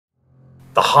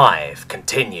The hive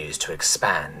continues to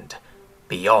expand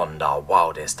beyond our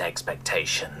wildest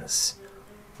expectations.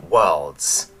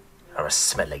 Worlds are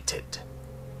assimilated,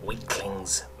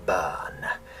 weaklings burn,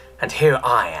 and here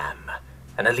I am,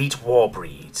 an elite war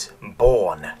breed,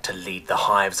 born to lead the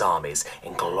hive's armies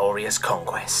in glorious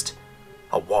conquest.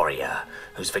 A warrior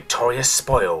whose victorious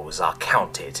spoils are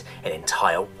counted in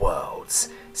entire worlds,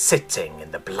 sitting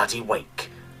in the bloody wake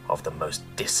of the most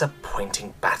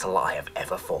disappointing battle I have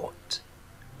ever fought.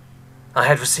 I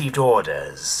had received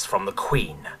orders from the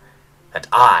Queen that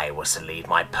I was to lead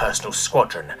my personal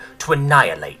squadron to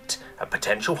annihilate a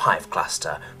potential hive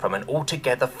cluster from an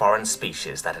altogether foreign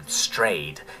species that had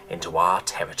strayed into our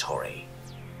territory.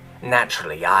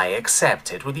 Naturally, I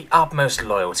accepted with the utmost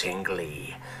loyalty and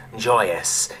glee,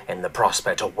 joyous in the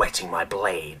prospect of wetting my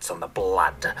blades on the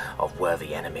blood of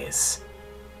worthy enemies.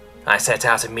 I set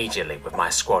out immediately with my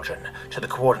squadron to the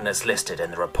coordinates listed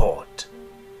in the report.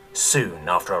 Soon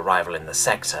after arrival in the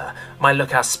sector, my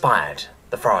lookout spied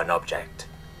the foreign object,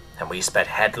 and we sped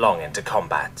headlong into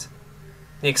combat.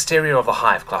 The exterior of the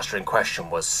hive cluster in question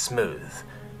was smooth,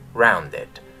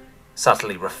 rounded,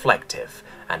 subtly reflective,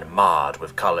 and marred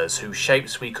with colours whose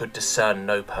shapes we could discern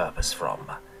no purpose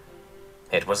from.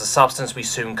 It was a substance we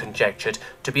soon conjectured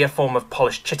to be a form of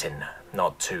polished chitin,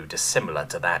 not too dissimilar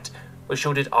to that which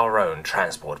yielded our own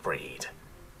transport breed.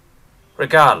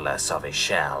 Regardless of his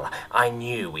shell, I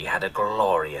knew we had a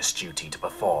glorious duty to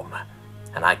perform,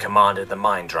 and I commanded the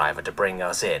mine driver to bring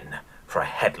us in for a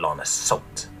headlong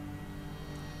assault.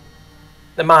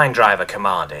 The mine driver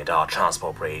commanded our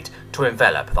transport breed to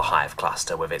envelop the hive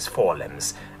cluster with its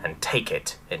forelimbs and take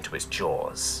it into its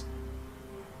jaws.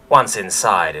 Once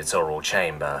inside its oral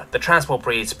chamber, the transport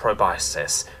breed's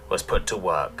proboscis was put to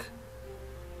work,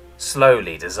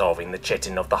 slowly dissolving the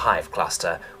chitin of the hive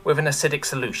cluster with an acidic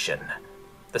solution.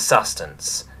 The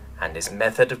substance and its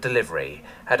method of delivery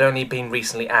had only been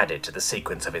recently added to the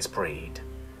sequence of its breed,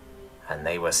 and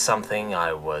they were something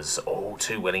I was all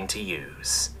too willing to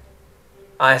use.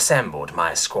 I assembled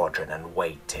my squadron and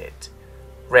waited,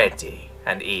 ready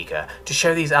and eager to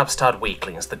show these upstart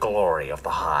weaklings the glory of the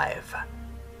hive.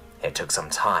 It took some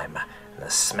time, and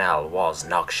the smell was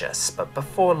noxious, but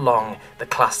before long the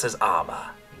cluster's armor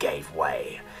gave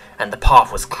way, and the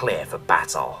path was clear for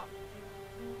battle.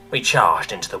 We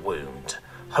charged into the wound,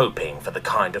 hoping for the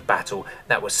kind of battle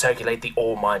that would circulate the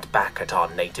all-mind back at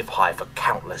our native hive for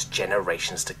countless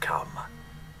generations to come.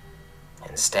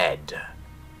 Instead,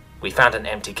 we found an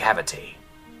empty cavity.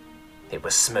 It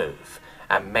was smooth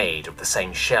and made of the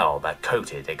same shell that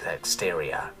coated its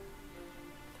exterior.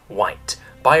 White,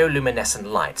 bioluminescent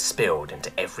light spilled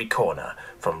into every corner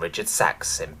from rigid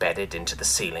sacs embedded into the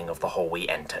ceiling of the hall we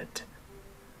entered.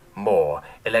 More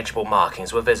illegible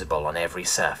markings were visible on every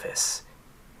surface.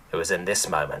 It was in this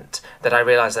moment that I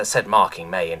realized that said marking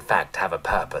may in fact have a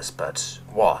purpose, but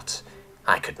what,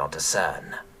 I could not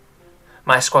discern.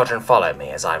 My squadron followed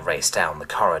me as I raced down the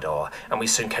corridor, and we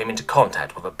soon came into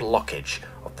contact with a blockage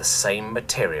of the same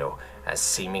material as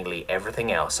seemingly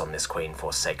everything else on this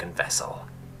queen-forsaken vessel.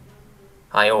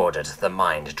 I ordered the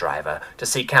mind driver to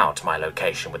seek out my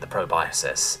location with the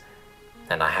proboscis,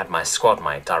 and I had my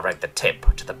squadmate direct the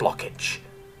tip to the blockage.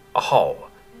 A hole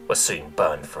was soon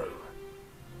burned through.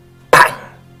 Bang!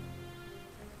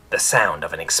 The sound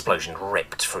of an explosion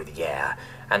ripped through the air,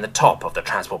 and the top of the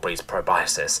transport breed's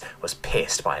proboscis was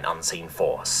pierced by an unseen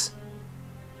force.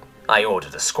 I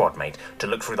ordered a squadmate to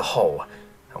look through the hole,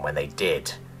 and when they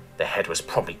did, the head was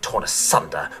promptly torn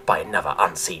asunder by another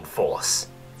unseen force.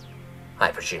 I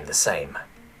presumed the same.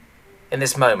 In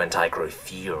this moment I grew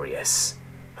furious.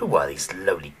 Who were these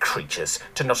lowly creatures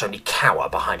to not only cower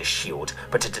behind a shield,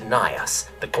 but to deny us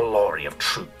the glory of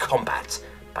true combat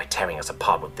by tearing us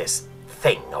apart with this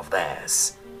thing of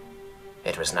theirs?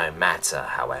 It was no matter,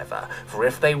 however, for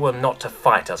if they were not to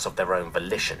fight us of their own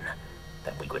volition,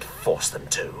 then we would force them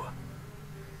to.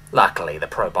 Luckily, the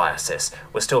proboscis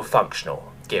was still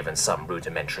functional, given some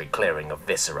rudimentary clearing of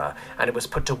viscera, and it was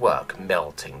put to work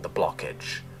melting the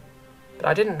blockage. But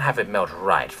I didn't have it melt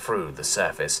right through the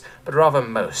surface, but rather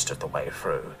most of the way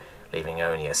through, leaving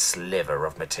only a sliver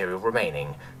of material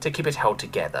remaining to keep it held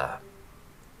together.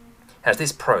 As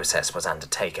this process was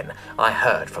undertaken, I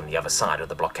heard from the other side of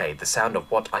the blockade the sound of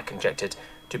what I conjectured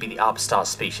to be the upstart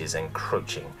species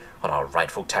encroaching on our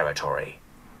rightful territory.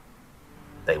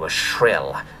 They were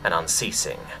shrill and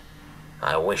unceasing.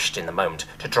 I wished in the moment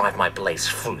to drive my blades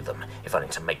through them, if only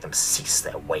to make them cease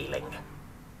their wailing.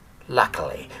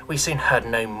 Luckily, we soon heard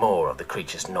no more of the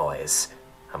creature's noise,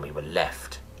 and we were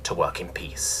left to work in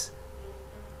peace.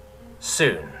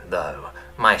 Soon, though,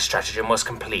 my stratagem was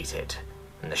completed,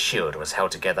 and the shield was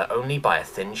held together only by a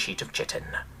thin sheet of chitin.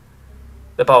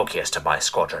 The bulkiest of my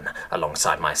squadron,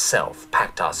 alongside myself,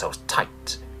 packed ourselves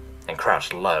tight and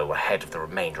crouched low ahead of the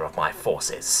remainder of my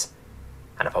forces.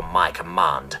 And upon my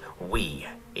command, we,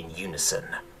 in unison,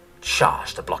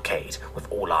 charged the blockade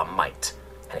with all our might,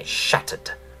 and it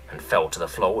shattered and fell to the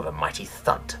floor with a mighty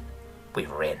thud. We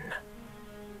were in.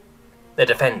 The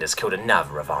defenders killed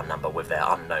another of our number with their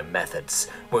unknown methods,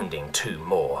 wounding 2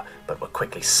 more, but were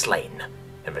quickly slain,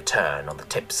 in return on the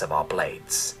tips of our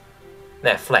blades.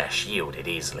 Their flesh yielded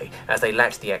easily, as they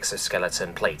lacked the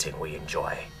exoskeleton plating we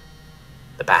enjoy.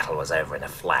 The battle was over in a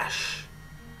flash.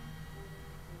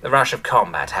 The rush of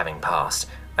combat having passed,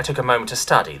 I took a moment to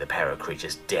study the pair of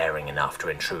creatures daring enough to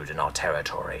intrude in our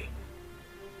territory.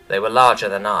 They were larger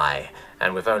than I,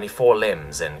 and with only 4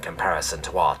 limbs in comparison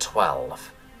to our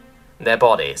 12. Their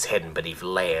bodies, hidden beneath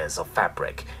layers of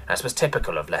fabric, as was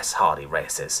typical of less hardy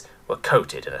races, were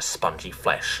coated in a spongy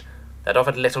flesh that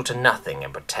offered little to nothing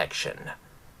in protection.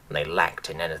 They lacked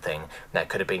in anything that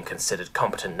could have been considered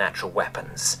competent natural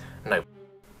weapons.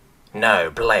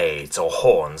 No blades or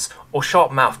horns or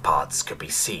sharp mouthparts could be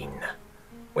seen.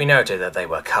 We noted that they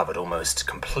were covered almost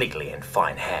completely in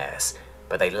fine hairs,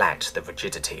 but they lacked the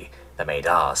rigidity that made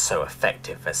ours so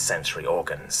effective as sensory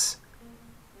organs.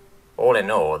 All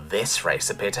in all, this race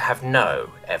appeared to have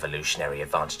no evolutionary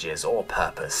advantages or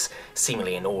purpose,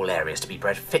 seemingly in all areas to be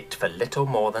bred fit for little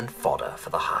more than fodder for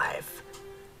the hive.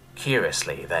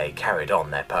 Curiously, they carried on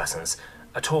their persons,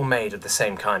 a tool made of the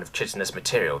same kind of chitinous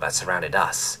material that surrounded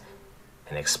us.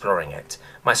 In exploring it,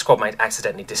 my squadmate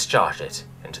accidentally discharged it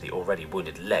into the already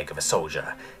wounded leg of a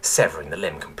soldier, severing the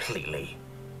limb completely.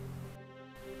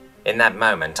 In that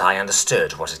moment, I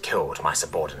understood what had killed my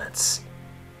subordinates.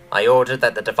 I ordered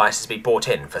that the devices be brought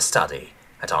in for study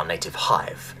at our native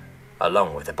hive,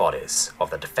 along with the bodies of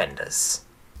the defenders.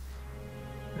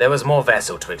 There was more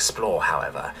vessel to explore,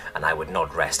 however, and I would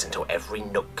not rest until every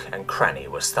nook and cranny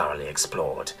was thoroughly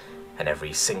explored, and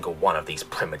every single one of these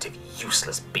primitive,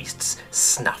 useless beasts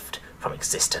snuffed from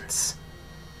existence.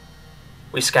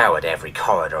 We scoured every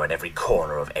corridor and every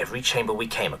corner of every chamber we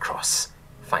came across,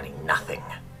 finding nothing.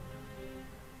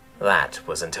 That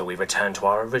was until we returned to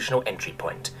our original entry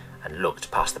point and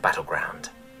looked past the battleground.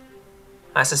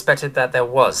 I suspected that there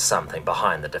was something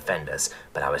behind the defenders,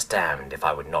 but I was damned if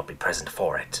I would not be present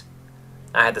for it.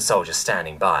 I had the soldiers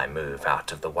standing by move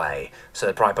out of the way so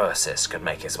that Proboscis could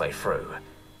make his way through,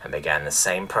 and began the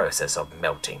same process of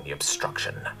melting the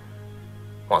obstruction.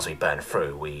 Once we burned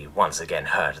through, we once again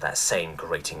heard that same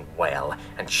grating wail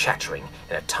and chattering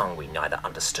in a tongue we neither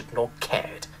understood nor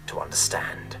cared to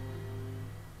understand.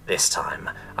 This time,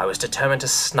 I was determined to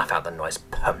snuff out the noise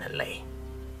permanently.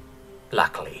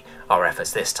 Luckily, our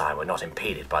efforts this time were not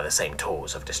impeded by the same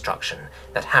tools of destruction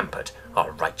that hampered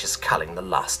our righteous culling the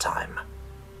last time.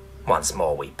 Once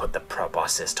more we put the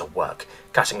proboscis to work,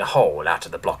 cutting a hole out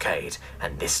of the blockade,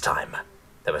 and this time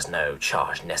there was no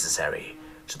charge necessary.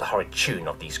 To the horrid tune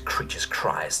of these creatures'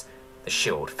 cries, the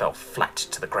shield fell flat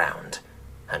to the ground,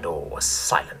 and all was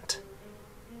silent.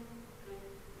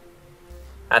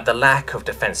 At the lack of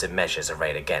defensive measures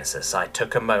arrayed against us, I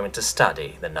took a moment to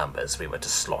study the numbers we were to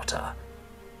slaughter.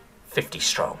 50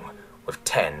 strong, with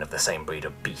 10 of the same breed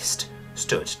of beast,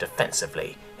 stood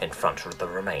defensively in front of the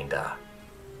remainder.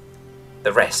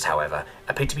 The rest, however,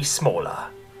 appeared to be smaller,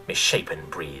 misshapen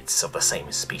breeds of the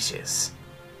same species.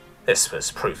 This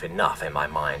was proof enough in my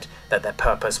mind that their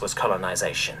purpose was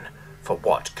colonization, for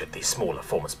what could these smaller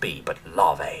forms be but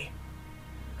larvae?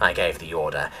 I gave the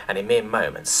order, and in mere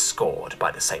moments, scored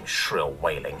by the same shrill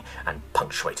wailing and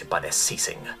punctuated by their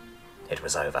ceasing, it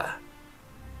was over.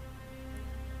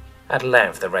 At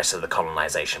length the rest of the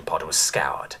colonization pod was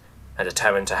scoured, and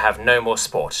determined to have no more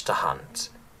sport to hunt.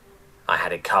 I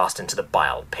had it cast into the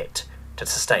bile pit to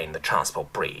sustain the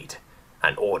transport breed,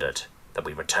 and ordered that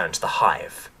we return to the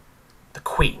hive. The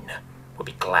Queen would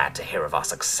be glad to hear of our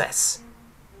success.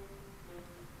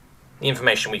 The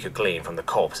information we could glean from the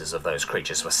corpses of those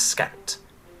creatures was scant.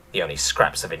 The only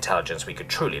scraps of intelligence we could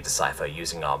truly decipher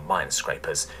using our mind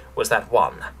scrapers was that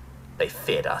 1, they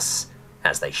feared us,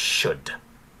 as they should,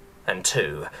 and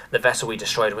 2, the vessel we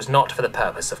destroyed was not for the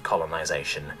purpose of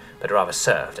colonization, but rather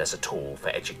served as a tool for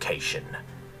education,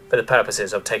 for the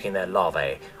purposes of taking their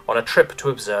larvae on a trip to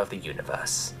observe the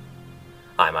universe.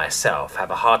 I myself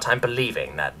have a hard time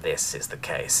believing that this is the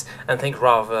case, and think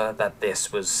rather that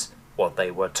this was what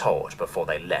they were told before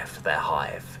they left their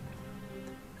hive.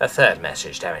 A third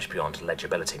message damaged beyond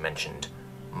legibility mentioned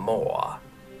more.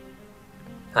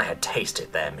 I had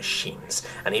tasted their machines,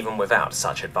 and even without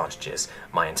such advantages,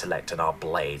 my intellect and our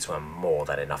blades were more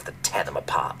than enough to tear them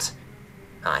apart.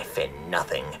 I fear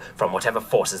nothing from whatever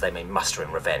forces they may muster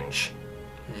in revenge.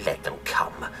 Let them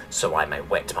come, so I may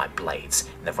wet my blades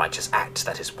in the righteous act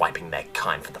that is wiping their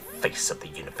kind from the face of the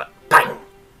universe. Bang!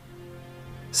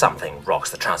 Something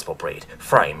rocks the transport breed,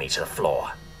 throwing me to the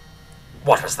floor.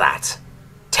 What was that?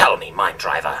 Tell me, mind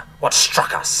driver, what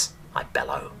struck us? I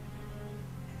bellow.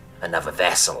 Another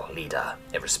vessel, leader,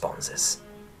 it responds.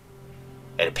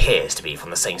 It appears to be from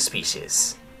the same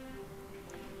species.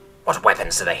 What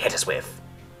weapons do they hit us with?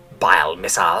 Bile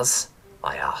missiles?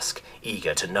 I ask,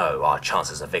 eager to know our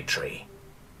chances of victory.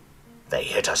 They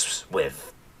hit us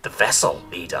with the vessel,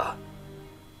 leader.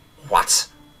 What?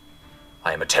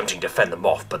 I am attempting to fend them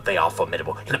off, but they are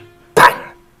formidable.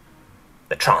 Bang!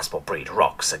 The transport breed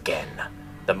rocks again.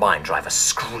 The mine driver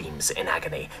screams in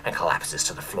agony and collapses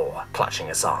to the floor, clutching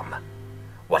his arm.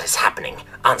 What is happening?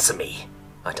 Answer me,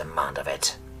 I demand of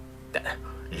it.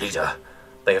 Leader,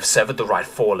 they have severed the right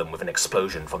forelimb with an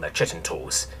explosion from their chitin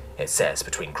tools, it says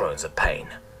between groans of pain.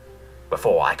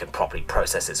 Before I can properly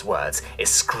process its words, it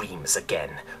screams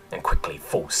again and quickly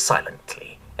falls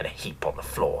silently in a heap on the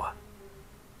floor.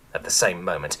 At the same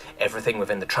moment, everything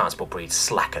within the transport breed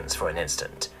slackens for an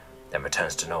instant, then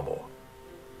returns to normal.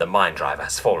 The mine driver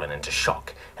has fallen into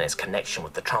shock, and its connection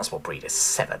with the transport breed is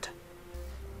severed.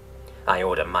 I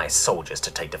order my soldiers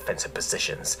to take defensive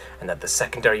positions, and that the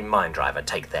secondary mine driver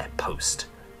take their post.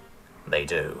 They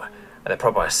do, and the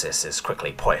proboscis is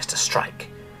quickly poised to strike,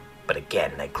 but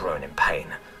again they groan in pain,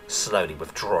 slowly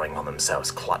withdrawing on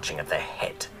themselves, clutching at their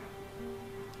head.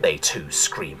 They too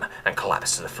scream and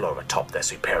collapse to the floor atop their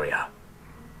superior.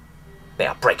 They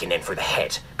are breaking in through the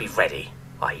head. Be ready,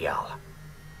 I yell.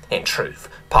 In truth,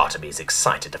 part of me is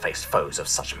excited to face foes of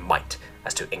such might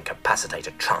as to incapacitate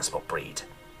a transport breed.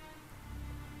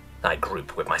 I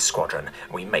group with my squadron,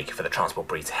 and we make for the transport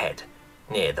breed's head,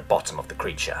 near the bottom of the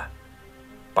creature.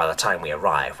 By the time we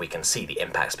arrive, we can see the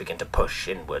impacts begin to push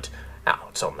inward,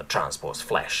 out on the transport's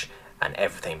flesh, and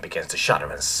everything begins to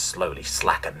shudder and slowly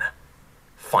slacken.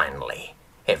 Finally,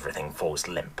 everything falls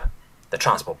limp. The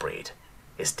transport breed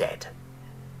is dead.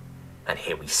 And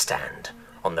here we stand,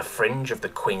 on the fringe of the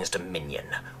Queen's dominion,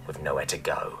 with nowhere to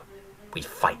go. We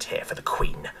fight here for the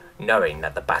Queen, knowing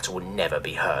that the battle will never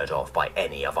be heard of by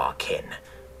any of our kin.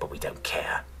 But we don't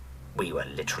care. We were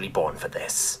literally born for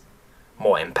this.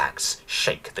 More impacts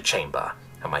shake the chamber,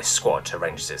 and my squad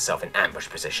arranges itself in ambush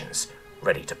positions,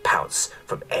 ready to pounce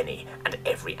from any and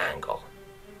every angle.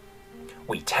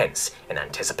 We tense in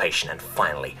anticipation, and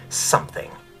finally,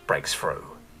 something breaks through.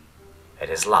 It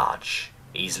is large,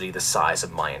 easily the size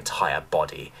of my entire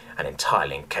body, and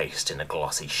entirely encased in a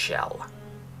glossy shell.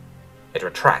 It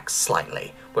retracts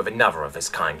slightly, with another of its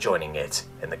kind joining it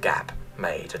in the gap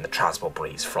made in the transport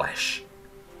breed's flesh.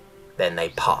 Then they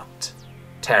part,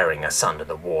 tearing asunder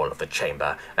the wall of the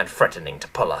chamber and threatening to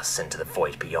pull us into the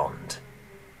void beyond.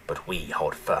 But we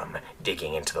hold firm,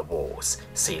 digging into the walls,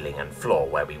 ceiling and floor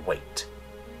where we wait,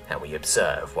 and we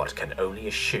observe what can only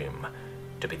assume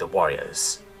to be the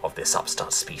warriors of this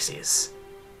upstart species.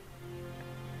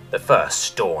 The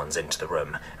first dawns into the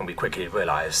room, and we quickly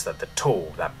realize that the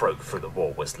tool that broke through the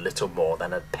wall was little more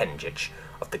than an appendage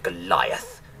of the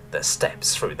Goliath that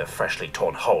steps through the freshly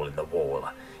torn hole in the wall.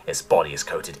 Its body is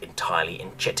coated entirely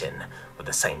in chitin, with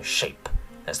the same shape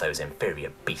as those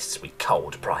inferior beasts we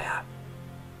culled prior.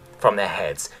 From their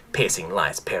heads, piercing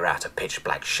lights peer out a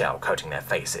pitch-black shell coating their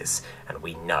faces, and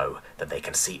we know that they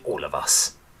can see all of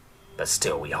us. But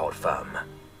still we hold firm.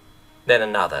 Then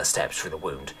another steps through the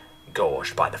wound,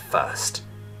 gorged by the first.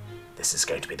 This is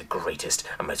going to be the greatest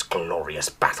and most glorious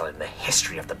battle in the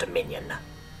history of the Dominion.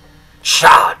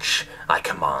 Charge! I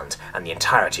command, and the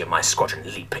entirety of my squadron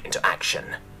leap into action.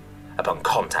 Upon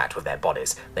contact with their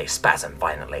bodies, they spasm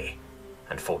violently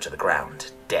and fall to the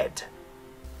ground, dead.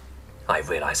 I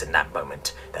realize in that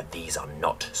moment that these are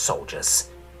not soldiers.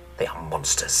 They are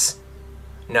monsters.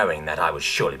 Knowing that I would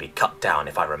surely be cut down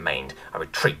if I remained, I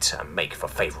retreat and make for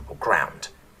favorable ground.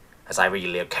 As I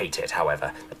relocate it,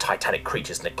 however, the titanic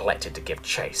creatures neglected to give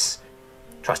chase.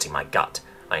 Trusting my gut,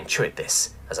 I intuit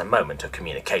this as a moment of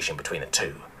communication between the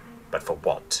two. But for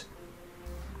what?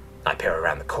 I peer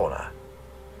around the corner,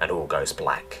 and all goes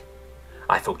black.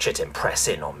 I feel chitin press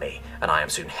in on me, and I am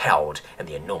soon held in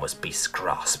the enormous beast's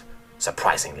grasp,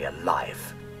 surprisingly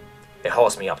alive. It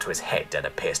holds me up to his head and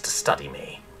appears to study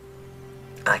me.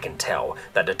 I can tell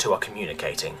that the two are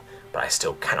communicating, but I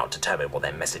still cannot determine what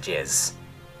their message is.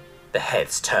 The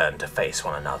heads turn to face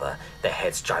one another, their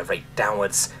heads gyrate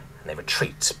downwards, and they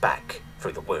retreat back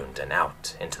through the wound and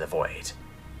out into the void,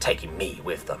 taking me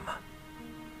with them.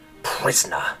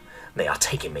 Prisoner! They are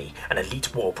taking me, an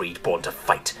elite war breed born to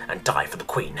fight and die for the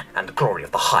Queen and the glory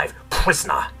of the Hive.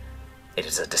 Prisoner! It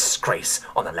is a disgrace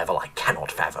on a level I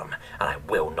cannot fathom, and I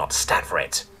will not stand for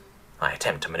it. I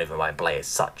attempt to maneuver my blade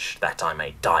such that I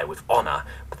may die with honor,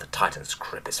 but the Titan's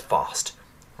grip is fast,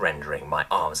 rendering my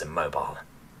arms immobile.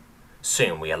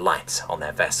 Soon we alight on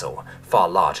their vessel, far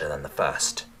larger than the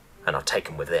first, and are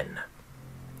taken within.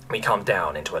 We come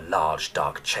down into a large,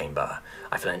 dark chamber.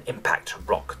 I feel an impact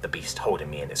rock the beast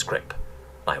holding me in its grip.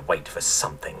 I wait for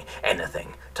something,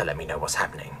 anything, to let me know what's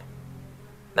happening.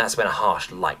 That's when a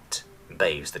harsh light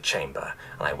bathes the chamber,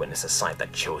 and I witness a sight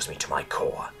that chills me to my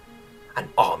core. An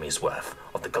army's worth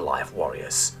of the Goliath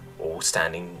warriors, all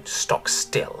standing stock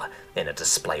still in a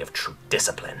display of true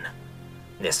discipline.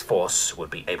 This force would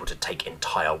be able to take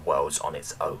entire worlds on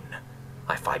its own.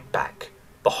 I fight back,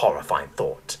 the horrifying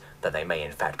thought that there may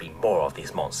in fact be more of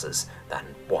these monsters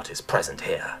than what is present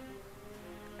here.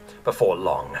 Before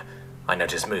long, I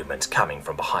notice movement coming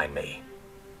from behind me.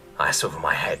 I swivel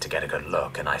my head to get a good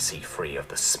look, and I see 3 of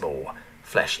the small,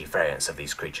 fleshy variants of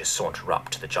these creatures saunter up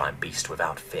to the giant beast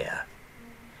without fear.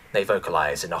 They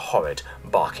vocalize in a horrid,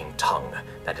 barking tongue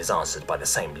that is answered by the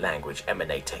same language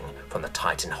emanating from the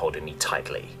Titan holding me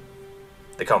tightly.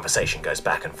 The conversation goes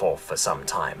back and forth for some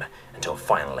time, until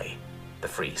finally, the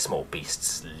 3 small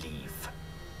beasts leave.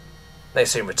 They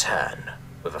soon return,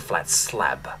 with a flat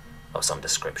slab of some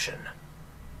description.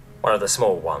 One of the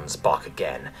small ones bark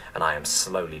again, and I am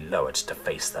slowly lowered to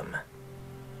face them.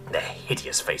 Their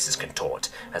hideous faces contort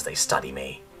as they study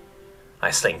me. I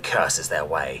sling curses their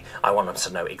way. I want them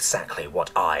to know exactly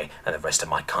what I and the rest of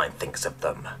my kind thinks of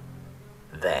them.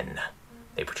 Then,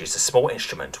 they produce a small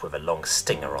instrument with a long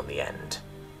stinger on the end.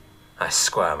 I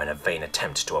squirm in a vain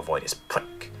attempt to avoid its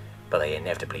prick, but they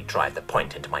inevitably drive the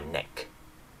point into my neck.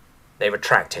 They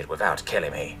retract it without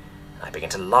killing me, and I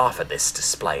begin to laugh at this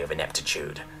display of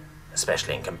ineptitude,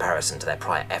 especially in comparison to their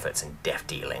prior efforts in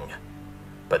death-dealing.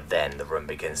 But then the room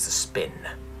begins to spin.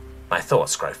 My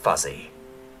thoughts grow fuzzy,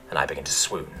 and I begin to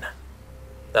swoon.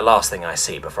 The last thing I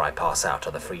see before I pass out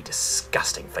are the 3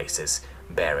 disgusting faces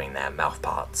bearing their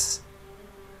mouthparts.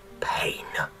 Pain,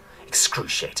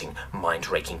 excruciating,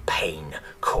 mind-raking pain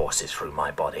courses through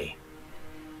my body.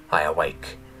 I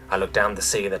awake. I look down to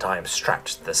see that I am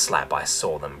strapped to the slab I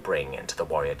saw them bring into the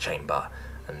warrior chamber,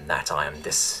 and that I am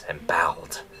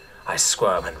disemboweled. I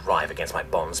squirm and writhe against my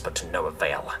bonds, but to no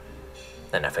avail.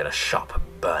 Then I feel a sharp,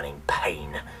 burning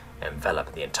pain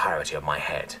envelop the entirety of my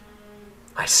head.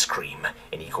 I scream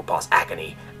in equal parts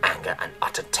agony, anger, and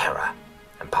utter terror,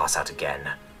 and pass out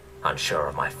again, unsure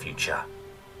of my future.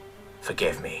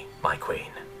 Forgive me, my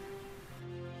queen.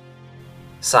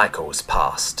 Cycles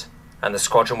passed, and the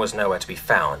squadron was nowhere to be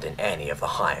found in any of the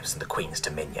hives in the queen's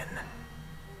dominion.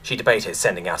 She debated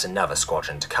sending out another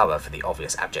squadron to cover for the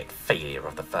obvious abject failure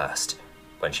of the first,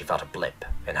 when she felt a blip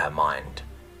in her mind.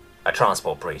 A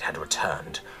transport breed had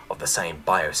returned, of the same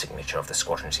biosignature of the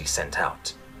squadron she sent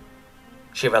out.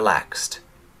 She relaxed,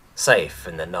 safe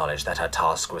in the knowledge that her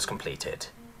task was completed.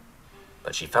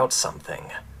 But she felt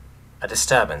something, a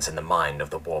disturbance in the mind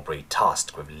of the war breed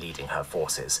tasked with leading her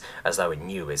forces, as though it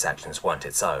knew its actions weren't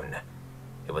its own.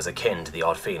 It was akin to the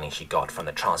odd feeling she got from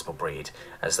the transport breed,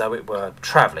 as though it were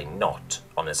travelling not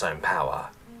on its own power.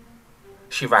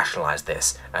 She rationalized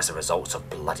this as the result of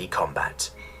bloody combat,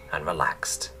 and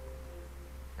relaxed.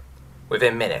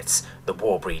 Within minutes, the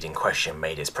war breed in question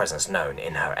made its presence known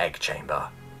in her egg chamber.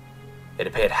 It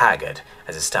appeared haggard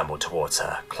as it stumbled towards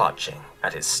her, clutching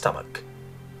at its stomach,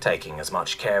 taking as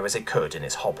much care as it could in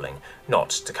its hobbling not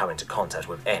to come into contact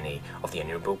with any of the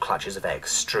innumerable clutches of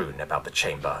eggs strewn about the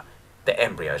chamber, the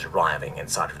embryos writhing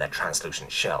inside of their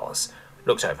translucent shells,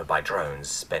 looked over by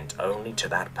drones bent only to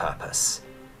that purpose.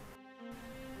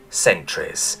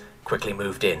 Sentries quickly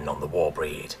moved in on the war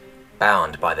breed,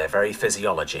 bound by their very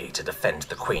physiology to defend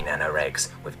the queen and her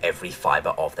eggs with every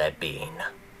fibre of their being.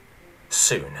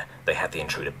 Soon they had the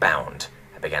intruder bound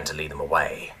and began to lead them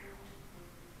away.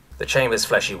 The chamber's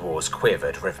fleshy walls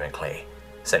quivered rhythmically,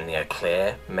 sending a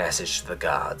clear message to the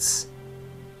guards.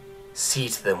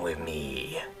 "Seat them with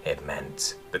me," it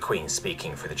meant, the queen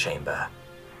speaking through the chamber.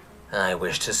 "I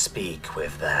wish to speak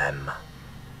with them."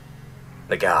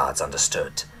 The guards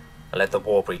understood and led the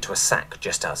war breed to a sack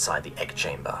just outside the egg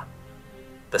chamber.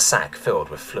 The sack filled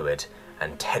with fluid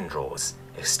and tendrils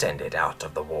extended out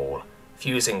of the wall,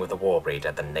 fusing with the war breed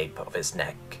at the nape of his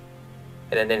neck.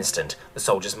 In an instant, the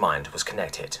soldier's mind was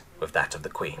connected with that of the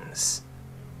queen's.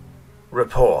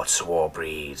 "Report, war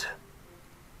breed."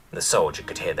 The soldier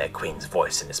could hear their queen's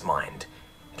voice in his mind.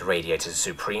 It radiated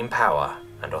supreme power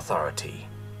and authority.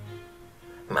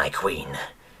 "My queen,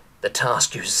 the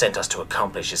task you sent us to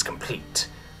accomplish is complete.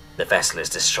 The vessel is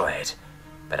destroyed,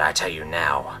 but I tell you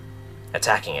now,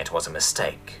 attacking it was a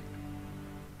mistake."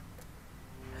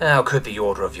 "How could the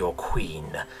order of your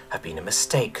queen have been a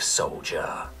mistake,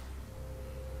 soldier?"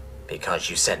 Because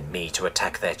you sent me to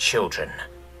attack their children,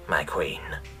 my queen.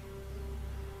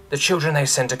 The children they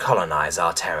sent to colonize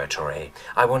our territory.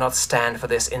 I will not stand for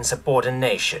this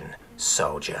insubordination,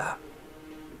 soldier.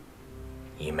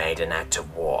 You made an act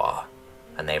of war,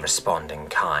 and they respond in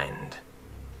kind.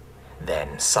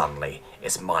 Then, suddenly,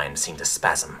 its mind seemed to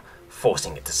spasm,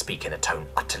 forcing it to speak in a tone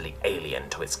utterly alien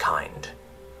to its kind.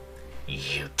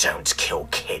 You don't kill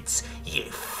kids, you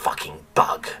fucking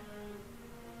bug.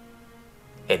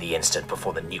 In the instant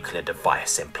before the nuclear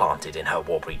device implanted in her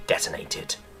warbury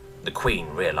detonated, the Queen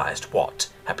realized what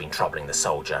had been troubling the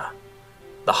soldier.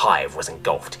 The hive was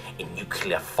engulfed in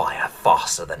nuclear fire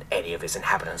faster than any of its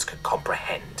inhabitants could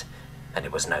comprehend, and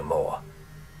it was no more.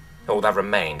 All that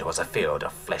remained was a field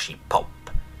of fleshy pulp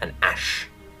and ash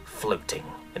floating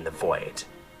in the void,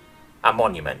 a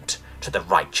monument to the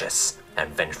righteous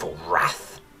and vengeful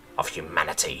wrath of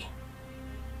humanity.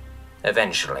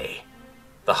 Eventually,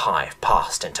 the hive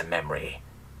passed into memory,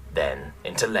 then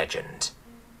into legend,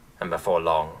 and before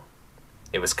long,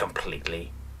 it was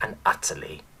completely and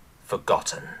utterly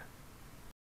forgotten.